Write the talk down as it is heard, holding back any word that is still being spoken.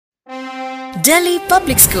Delhi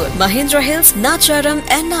Public School, Mahindra Hills, Nacharam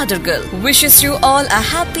and Nadargul wishes you all a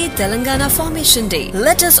happy Telangana Formation Day.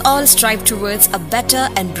 Let us all strive towards a better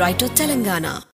and brighter Telangana.